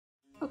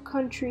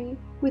country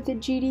with a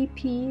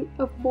GDP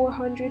of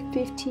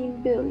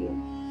 415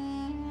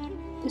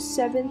 billion, the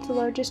 7th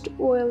largest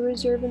oil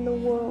reserve in the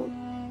world,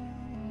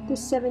 the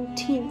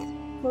 17th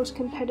most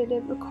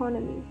competitive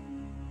economy,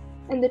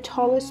 and the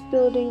tallest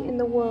building in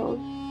the world,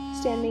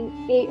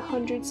 standing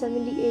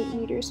 878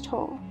 meters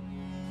tall.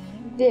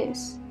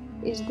 This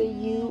is the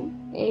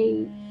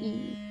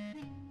UAE.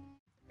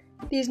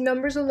 These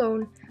numbers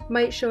alone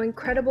might show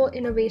incredible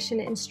innovation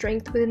and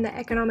strength within the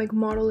economic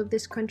model of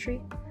this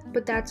country,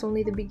 but that's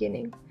only the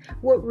beginning.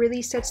 What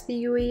really sets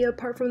the UAE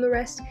apart from the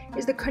rest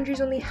is the country's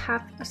only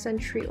half a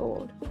century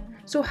old.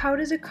 So how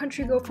does a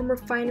country go from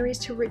refineries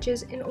to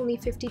riches in only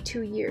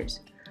 52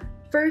 years?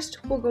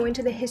 First, we'll go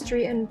into the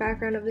history and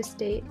background of the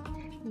state.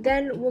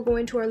 Then we'll go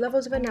into our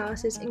levels of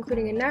analysis,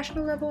 including a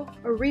national level,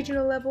 a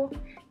regional level,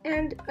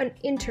 and an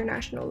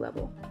international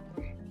level.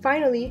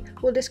 Finally,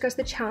 we'll discuss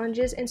the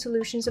challenges and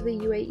solutions of the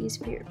UAE's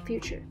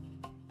future.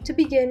 To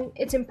begin,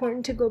 it's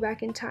important to go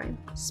back in time,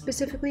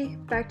 specifically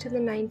back to the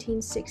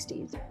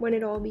 1960s, when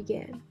it all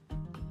began.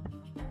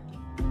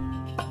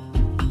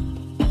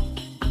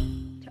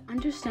 To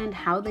understand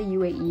how the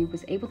UAE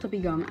was able to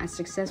become as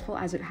successful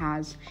as it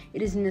has,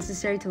 it is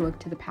necessary to look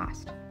to the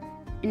past.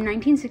 In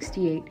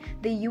 1968,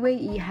 the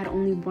UAE had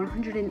only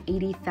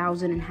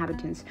 180,000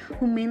 inhabitants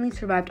who mainly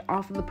survived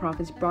off of the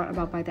profits brought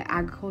about by the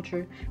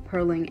agriculture,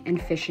 pearling,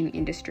 and fishing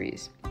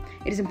industries.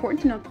 It is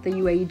important to note that the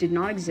UAE did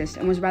not exist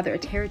and was rather a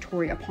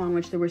territory upon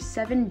which there were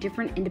 7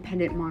 different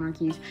independent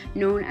monarchies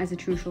known as the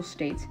Trucial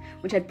States,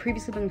 which had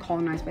previously been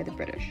colonized by the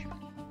British.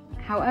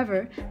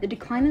 However, the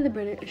decline of the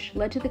British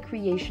led to the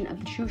creation of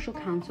the Trucial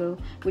Council,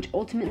 which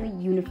ultimately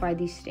unified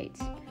these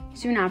states.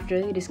 Soon after,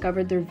 they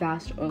discovered their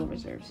vast oil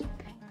reserves.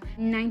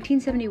 In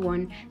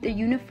 1971, their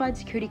unified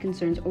security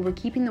concerns over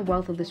keeping the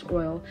wealth of this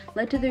oil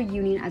led to their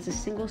union as a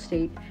single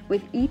state,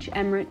 with each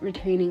emirate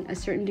retaining a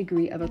certain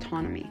degree of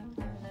autonomy.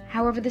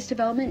 However, this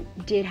development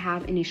did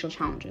have initial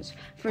challenges.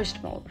 First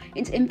of all,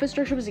 its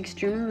infrastructure was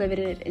extremely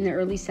limited in the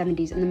early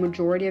 70s, and the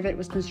majority of it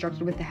was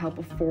constructed with the help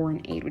of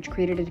foreign aid, which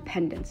created a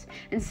dependence.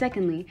 And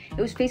secondly,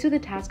 it was faced with the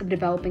task of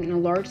developing in a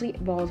largely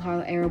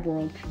volatile Arab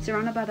world,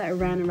 surrounded by the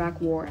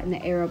Iran-Iraq War and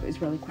the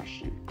Arab-Israeli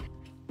question.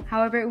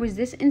 However, it was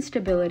this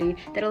instability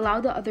that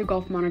allowed the other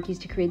Gulf monarchies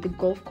to create the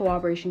Gulf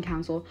Cooperation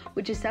Council,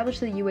 which established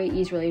the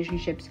UAE's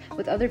relationships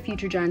with other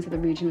future giants of the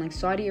region like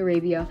Saudi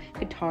Arabia,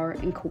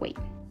 Qatar, and Kuwait.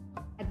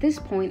 At this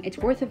point, it's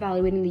worth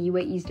evaluating the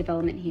UAE's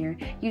development here,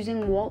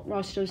 using Walt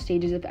Rostow's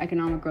stages of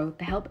economic growth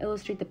to help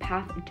illustrate the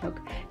path it took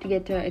to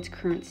get to its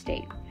current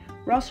state.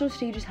 Rostow's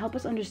stages help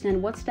us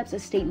understand what steps a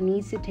state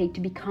needs to take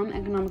to become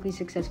economically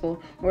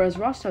successful, or as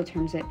Rostow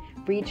terms it,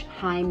 reach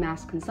high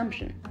mass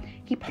consumption.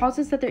 He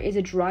posits that there is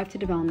a drive to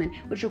development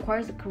which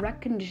requires the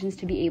correct conditions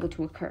to be able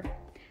to occur.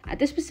 At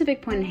this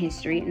specific point in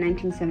history, in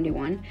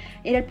 1971,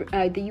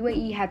 the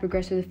UAE had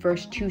progressed through the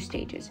first 2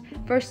 stages.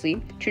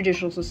 Firstly,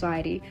 traditional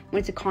society, when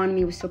its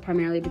economy was still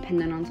primarily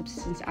dependent on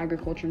subsistence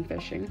agriculture and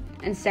fishing.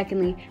 And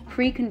secondly,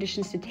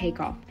 preconditions to take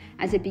off,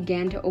 as it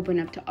began to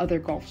open up to other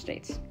Gulf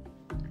states.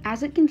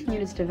 As it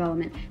continued its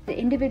development, the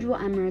individual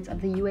emirates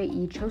of the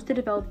UAE chose to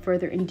develop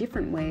further in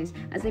different ways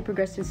as they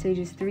progressed to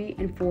stages 3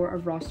 and 4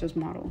 of Rostow's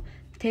model,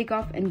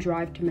 takeoff and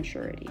drive to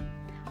maturity.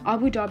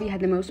 Abu Dhabi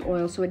had the most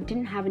oil, so it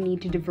didn't have a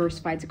need to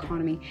diversify its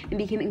economy and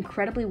became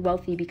incredibly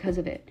wealthy because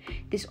of it.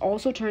 This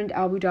also turned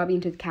Abu Dhabi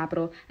into the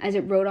capital as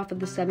it rode off of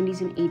the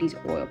 70s and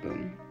 80s oil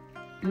boom.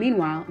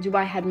 Meanwhile,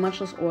 Dubai had much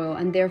less oil,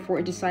 and therefore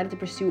it decided to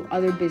pursue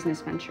other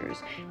business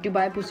ventures.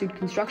 Dubai pursued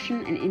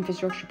construction and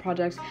infrastructure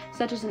projects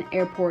such as an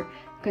airport,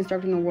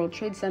 constructing a World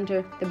Trade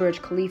Center, the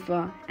Burj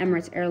Khalifa,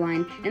 Emirates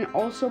Airline, and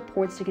also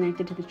ports to connect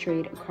it to the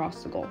trade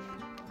across the Gulf.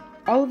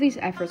 All of these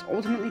efforts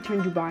ultimately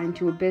turned Dubai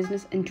into a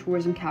business and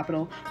tourism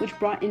capital, which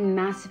brought in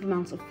massive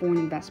amounts of foreign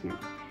investment.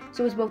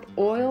 So it was both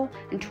oil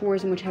and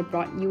tourism which had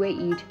brought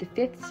UAE to the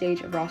 5th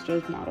stage of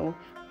Rostow's model,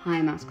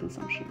 high mass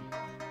consumption.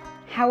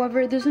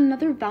 However, there's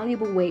another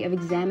valuable way of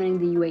examining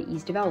the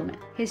UAE's development.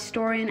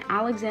 Historian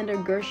Alexander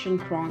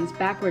Gerschenkron's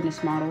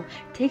backwardness model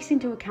takes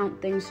into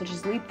account things such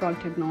as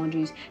leapfrog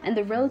technologies and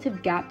the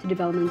relative gap to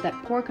development that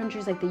poor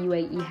countries like the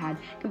UAE had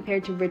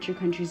compared to richer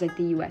countries like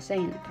the USA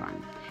in the time.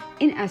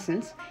 In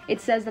essence, it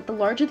says that the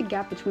larger the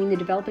gap between the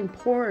developing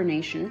poorer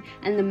nation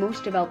and the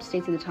most developed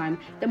states at the time,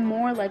 the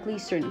more likely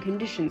certain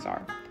conditions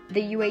are.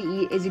 The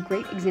UAE is a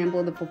great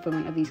example of the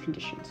fulfillment of these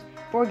conditions.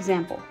 For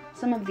example,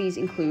 some of these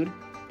include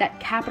that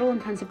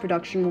capital-intensive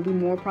production will be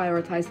more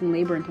prioritized than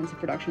labor-intensive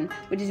production,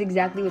 which is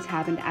exactly what's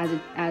happened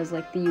as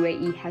the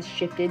UAE has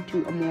shifted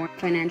to a more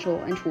financial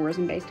and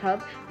tourism-based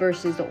hub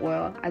versus the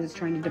oil as it's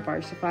trying to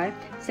diversify.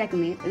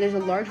 Secondly, there's a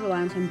large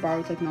reliance on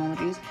borrowed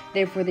technologies.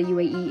 Therefore, the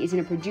UAE isn't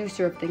a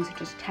producer of things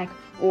such as tech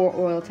or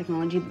oil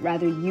technology, but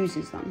rather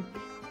uses them.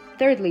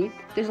 Thirdly,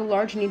 there's a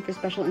large need for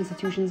special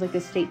institutions like the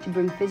state to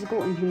bring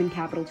physical and human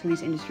capital to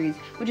these industries,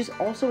 which is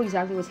also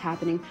exactly what's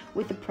happening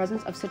with the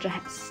presence of such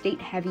a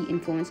state-heavy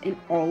influence in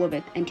all of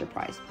its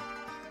enterprise.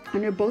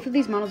 Under both of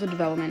these models of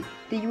development,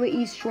 the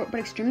UAE's short but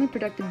extremely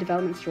productive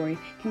development story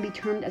can be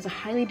termed as a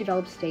highly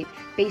developed state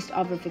based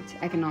off of its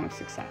economic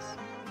success.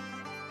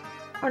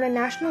 On a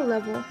national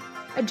level,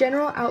 A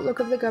general outlook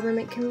of the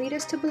government can lead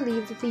us to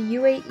believe that the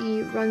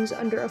UAE runs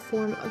under a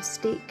form of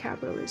state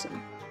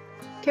capitalism.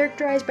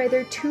 Characterized by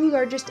their two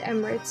largest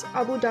emirates,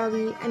 Abu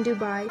Dhabi and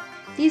Dubai,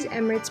 these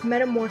emirates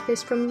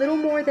metamorphosed from little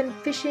more than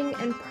fishing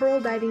and pearl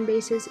diving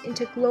bases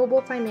into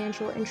global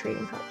financial and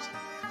trading hubs.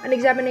 An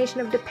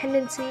examination of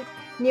dependency,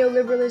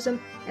 neoliberalism,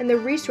 and the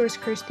resource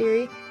curse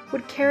theory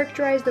would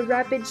characterize the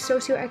rapid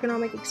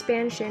socioeconomic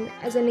expansion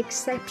as an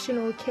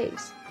exceptional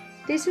case.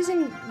 This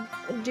isn't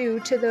due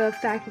to the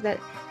fact that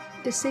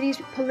the city's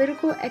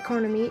political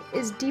economy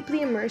is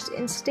deeply immersed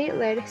in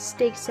state-led,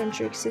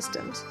 state-centric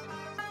systems.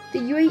 The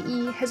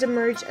UAE has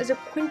emerged as a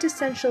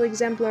quintessential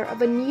exemplar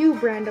of a new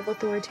brand of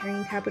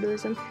authoritarian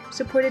capitalism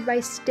supported by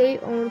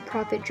state-owned,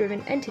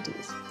 profit-driven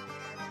entities.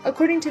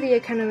 According to the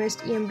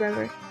economist Ian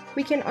Bremmer,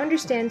 we can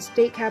understand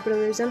state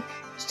capitalism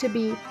to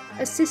be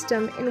a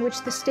system in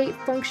which the state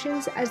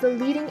functions as the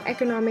leading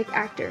economic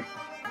actor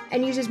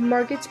and uses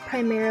markets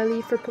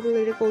primarily for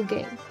political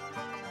gain.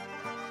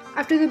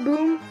 After the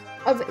boom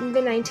of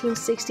the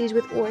 1960s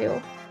with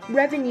oil,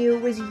 revenue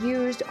was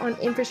used on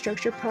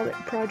infrastructure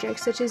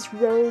projects such as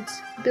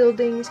roads,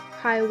 buildings,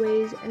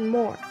 highways, and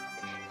more.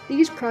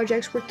 These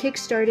projects were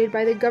kick-started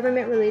by the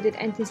government-related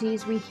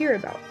entities we hear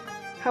about.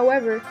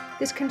 However,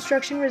 this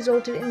construction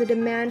resulted in the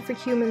demand for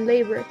human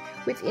labor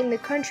within the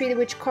country,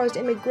 which caused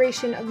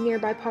immigration of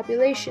nearby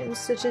populations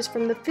such as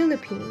from the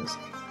Philippines,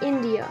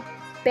 India,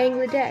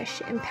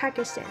 Bangladesh, and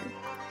Pakistan.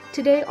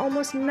 Today,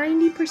 almost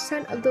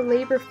 90% of the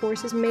labor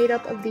force is made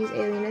up of these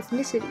alien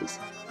ethnicities.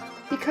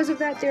 Because of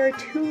that, there are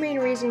two main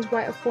reasons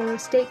why a form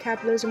of state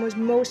capitalism was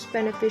most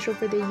beneficial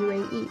for the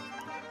UAE.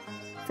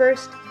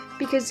 First,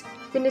 because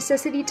the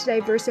necessity to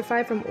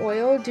diversify from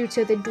oil due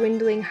to the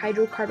dwindling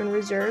hydrocarbon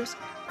reserves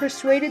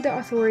persuaded the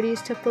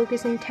authorities to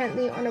focus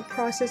intently on a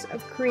process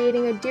of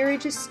creating a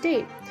dirigious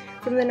state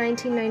from the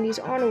 1990s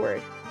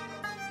onward.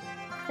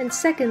 And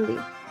secondly,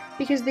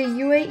 because the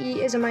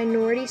UAE is a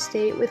minority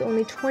state with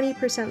only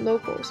 20%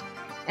 locals,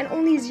 and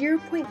only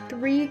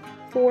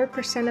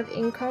 0.34% of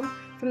income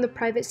from the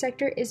private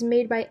sector is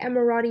made by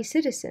Emirati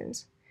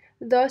citizens.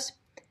 Thus,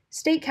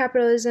 state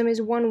capitalism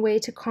is one way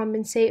to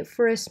compensate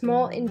for a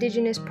small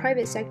indigenous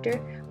private sector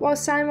while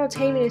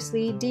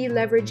simultaneously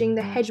deleveraging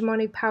the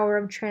hegemonic power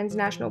of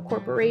transnational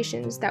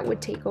corporations that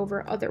would take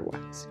over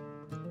otherwise.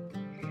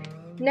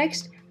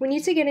 Next, we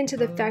need to get into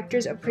the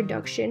factors of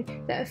production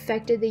that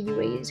affected the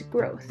UAE's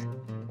growth.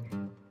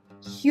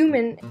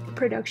 Human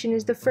production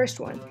is the first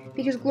one,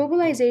 because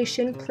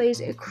globalization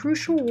plays a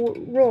crucial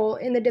role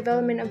in the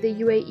development of the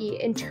UAE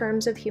in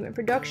terms of human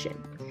production.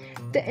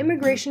 The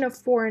immigration of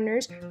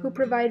foreigners who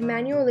provide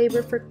manual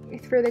labor for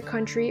the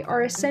country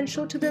are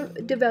essential to the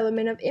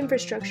development of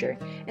infrastructure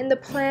and the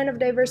plan of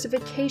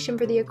diversification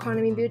for the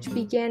economy, which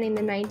began in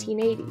the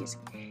 1980s.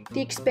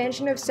 The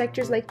expansion of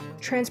sectors like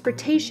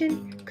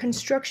transportation,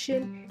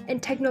 construction, and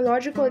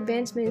technological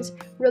advancements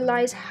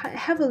relies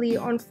heavily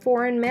on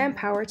foreign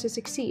manpower to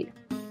succeed.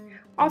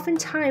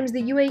 Oftentimes,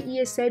 the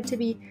UAE is said to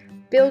be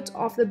built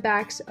off the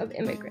backs of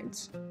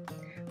immigrants.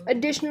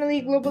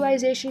 Additionally,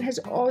 globalization has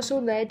also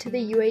led to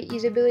the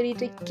UAE's ability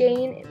to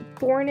gain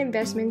foreign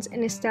investments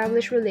and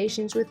establish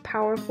relations with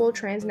powerful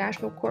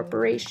transnational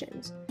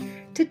corporations.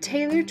 To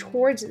tailor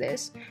towards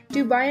this,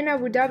 Dubai and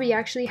Abu Dhabi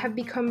actually have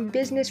become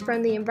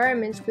business-friendly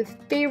environments with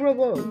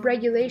favorable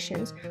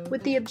regulations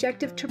with the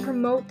objective to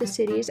promote the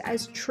cities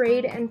as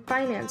trade and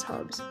finance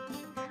hubs.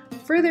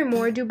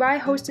 Furthermore, Dubai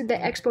hosted the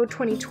Expo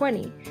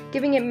 2020,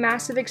 giving it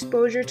massive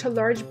exposure to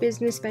large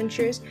business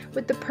ventures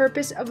with the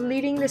purpose of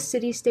leading the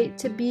city-state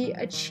to be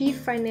a chief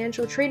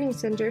financial trading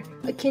center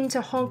akin to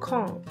Hong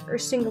Kong or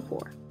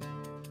Singapore.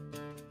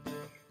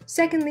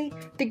 Secondly,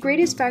 the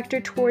greatest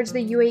factor towards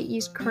the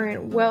UAE's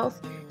current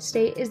wealth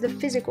state is the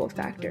physical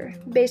factor,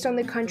 based on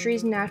the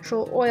country's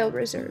natural oil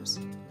reserves.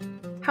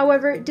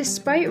 However,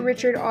 despite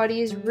Richard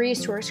Audie's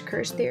resource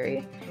curse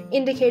theory,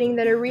 indicating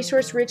that a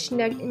resource-rich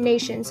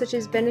nation such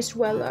as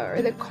Venezuela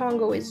or the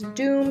Congo is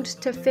doomed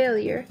to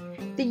failure,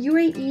 the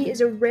UAE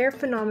is a rare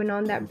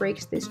phenomenon that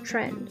breaks this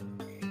trend.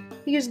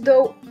 Because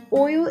though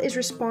oil is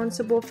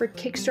responsible for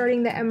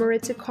kickstarting the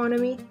Emirates'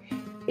 economy,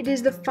 it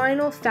is the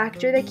final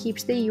factor that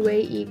keeps the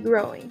UAE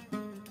growing: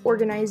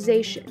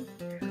 organization.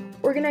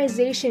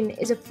 Organization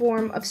is a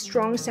form of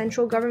strong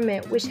central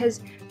government which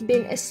has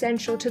been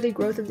essential to the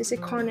growth of this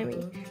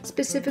economy.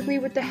 Specifically,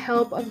 with the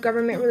help of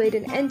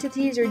government-related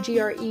entities or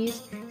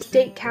GREs,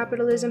 state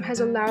capitalism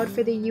has allowed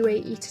for the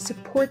UAE to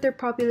support their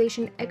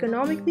population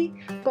economically,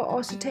 but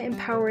also to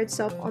empower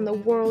itself on the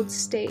world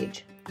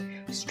stage.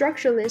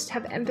 Structuralists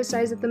have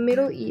emphasized that the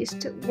Middle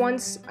East,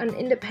 once an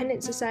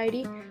independent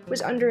society,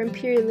 was under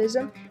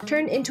imperialism,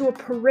 turned into a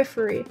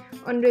periphery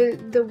under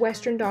the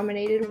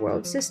Western-dominated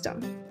world system.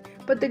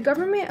 But the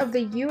government of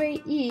the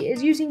UAE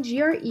is using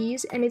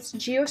GREs and its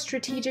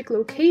geostrategic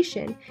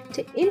location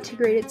to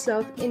integrate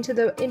itself into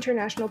the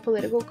international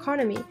political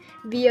economy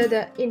via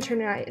the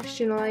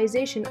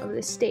internationalization of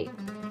the state.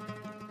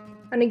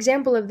 An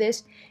example of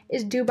this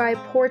is Dubai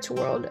Ports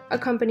World, a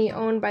company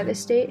owned by the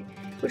state,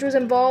 which was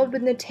involved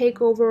in the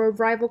takeover of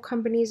rival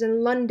companies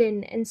in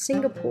London and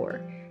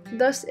Singapore.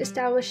 thus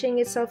establishing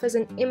itself as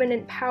an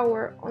imminent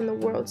power on the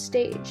world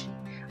stage.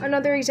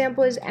 Another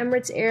example is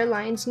Emirates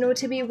Airlines, known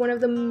to be one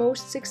of the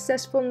most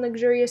successful and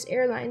luxurious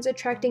airlines,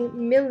 attracting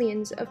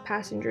millions of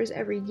passengers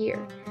every year,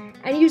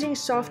 and using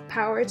soft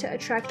power to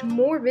attract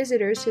more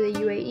visitors to the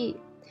UAE.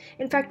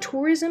 In fact,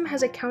 tourism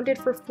has accounted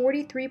for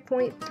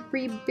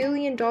 $43.3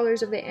 billion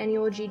of the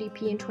annual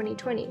GDP in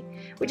 2020,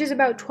 which is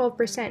about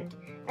 12%,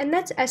 and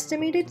that's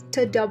estimated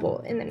to double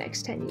in the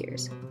next 10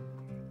 years.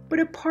 But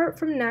apart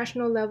from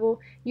national level,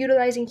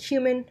 utilizing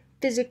human,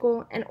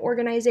 physical, and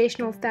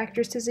organizational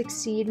factors to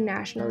succeed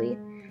nationally,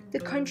 the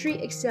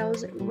country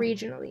excels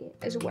regionally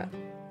as well.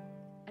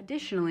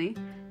 Additionally,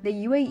 the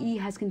UAE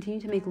has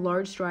continued to make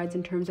large strides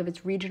in terms of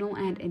its regional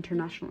and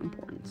international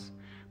importance.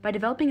 By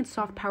developing its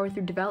soft power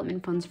through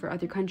development funds for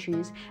other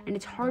countries and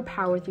its hard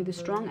power through the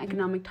strong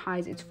economic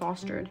ties it's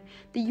fostered,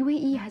 the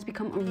UAE has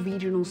become a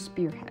regional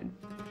spearhead.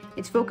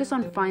 Its focus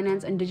on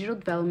finance and digital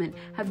development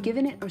have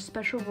given it a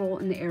special role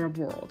in the Arab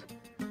world.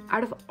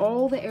 Out of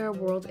all the Arab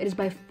world, it is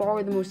by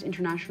far the most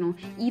international,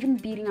 even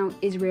beating out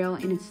Israel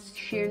in its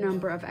sheer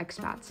number of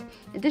expats.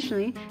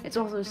 Additionally, it's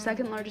also the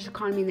second largest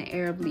economy in the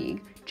Arab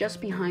League, just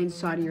behind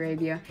Saudi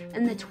Arabia,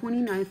 and the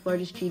 29th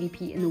largest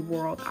GDP in the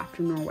world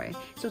after Norway,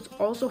 so it's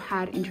also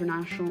had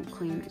international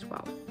acclaim as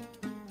well.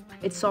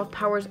 Its soft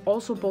power is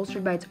also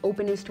bolstered by its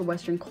openness to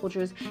Western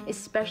cultures,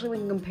 especially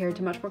when compared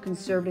to much more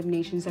conservative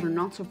nations that are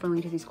not so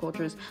friendly to these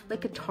cultures,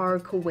 like Qatar,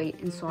 Kuwait,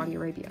 and Saudi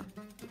Arabia.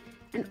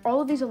 And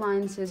all of these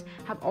alliances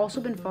have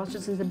also been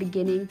fostered since the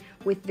beginning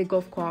with the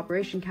Gulf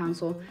Cooperation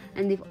Council,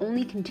 and they've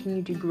only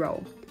continued to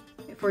grow.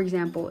 For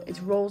example, its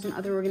roles in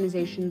other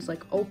organizations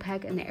like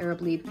OPEC and the Arab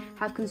League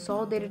have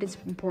consolidated its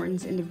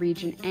importance in the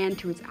region and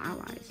to its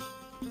allies.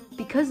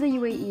 Because the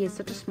UAE is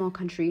such a small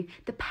country,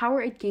 the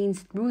power it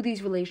gains through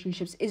these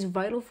relationships is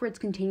vital for its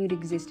continued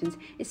existence,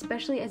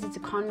 especially as its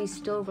economy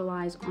still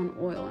relies on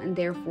oil and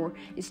therefore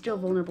is still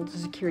vulnerable to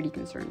security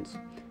concerns.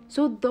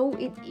 So though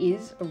it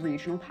is a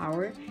regional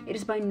power, it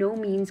is by no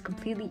means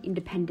completely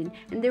independent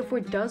and therefore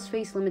does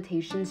face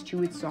limitations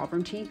to its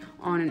sovereignty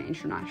on an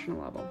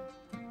international level.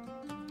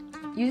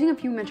 Using a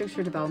few metrics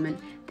for development,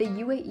 the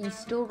UAE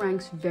still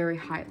ranks very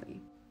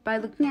highly. By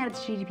looking at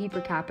its GDP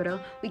per capita,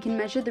 we can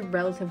measure the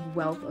relative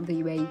wealth of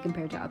the UAE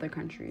compared to other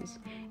countries.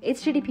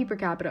 Its GDP per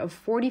capita of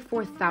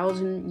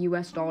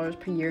 $44,000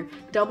 per year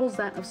doubles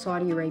that of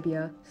Saudi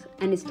Arabia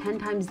and is 10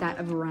 times that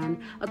of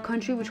Iran, a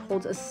country which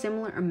holds a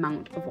similar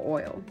amount of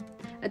oil.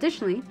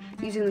 Additionally,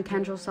 using the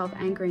Cantrell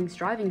Self-Anchoring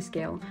Striving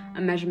Scale,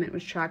 a measurement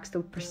which tracks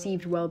the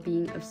perceived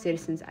well-being of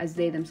citizens as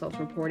they themselves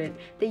report it,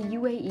 the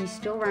UAE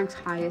still ranks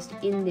highest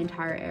in the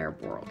entire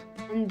Arab world.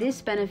 And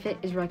this benefit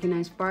is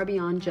recognized far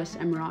beyond just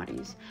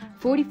Emiratis.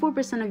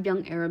 44% of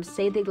young Arabs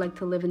say they'd like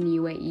to live in the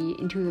UAE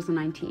in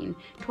 2019,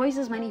 twice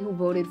as many who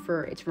voted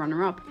for its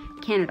runner-up,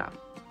 Canada.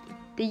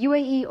 The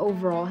UAE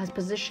overall has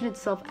positioned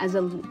itself as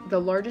the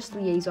largest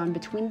liaison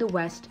between the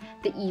West,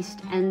 the East,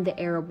 and the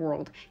Arab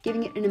world,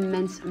 giving it an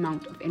immense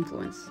amount of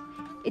influence.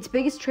 Its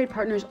biggest trade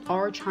partners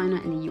are China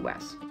and the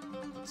US.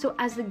 So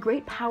as the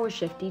great power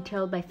shift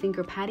detailed by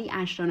thinker Patty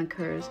Ashton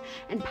occurs,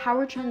 and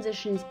power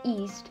transitions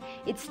east,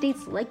 it's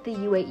states like the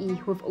UAE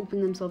who have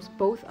opened themselves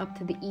both up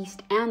to the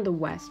east and the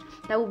west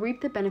that will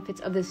reap the benefits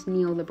of this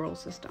neoliberal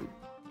system.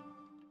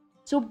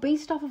 So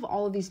based off of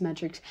all of these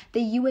metrics,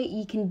 the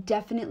UAE can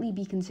definitely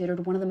be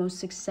considered one of the most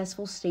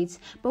successful states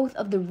both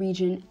of the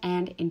region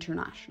and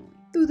internationally.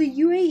 Though the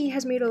UAE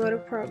has made a lot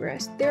of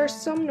progress, there are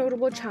some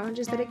notable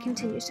challenges that it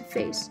continues to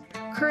face.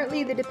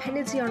 Currently, the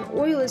dependency on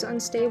oil is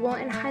unstable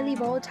and highly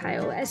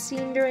volatile, as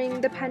seen during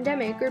the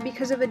pandemic or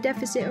because of a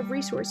deficit of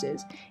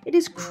resources. It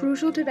is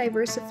crucial to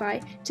diversify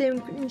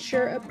to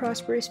ensure a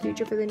prosperous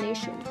future for the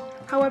nation.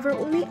 However,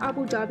 only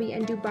Abu Dhabi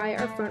and Dubai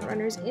are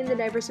frontrunners in the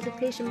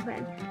diversification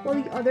plan, while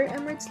the other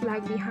Emirates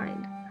lag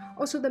behind.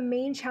 Also, the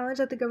main challenge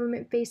that the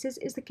government faces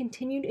is the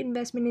continued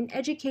investment in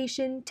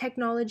education,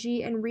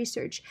 technology, and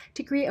research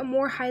to create a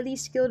more highly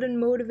skilled and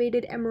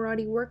motivated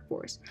Emirati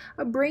workforce.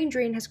 A brain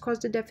drain has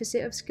caused a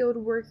deficit of skilled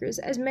workers,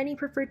 as many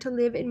prefer to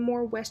live in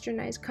more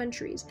westernized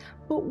countries.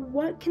 But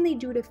what can they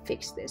do to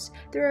fix this?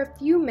 There are a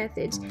few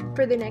methods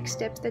for the next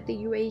steps that the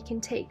UAE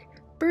can take.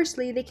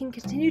 Firstly, they can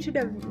continue to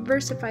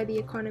diversify the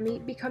economy,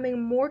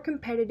 becoming more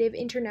competitive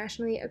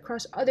internationally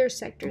across other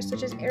sectors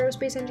such as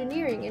aerospace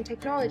engineering and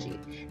technology.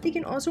 They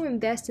can also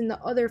invest in the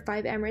other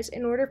 5 Emirates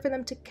in order for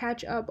them to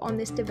catch up on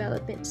this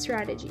development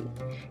strategy.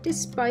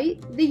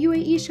 Despite the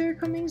UAE's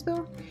shortcomings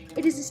though,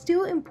 it is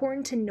still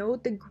important to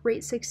note the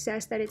great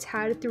success that it's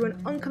had through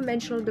an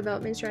unconventional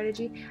development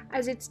strategy,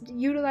 as it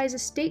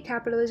utilizes state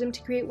capitalism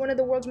to create one of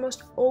the world's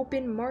most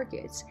open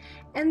markets.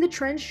 And the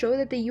trends show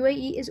that the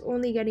UAE is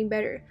only getting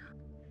better.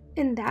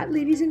 And that,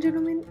 ladies and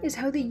gentlemen, is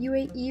how the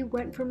UAE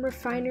went from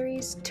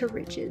refineries to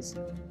riches.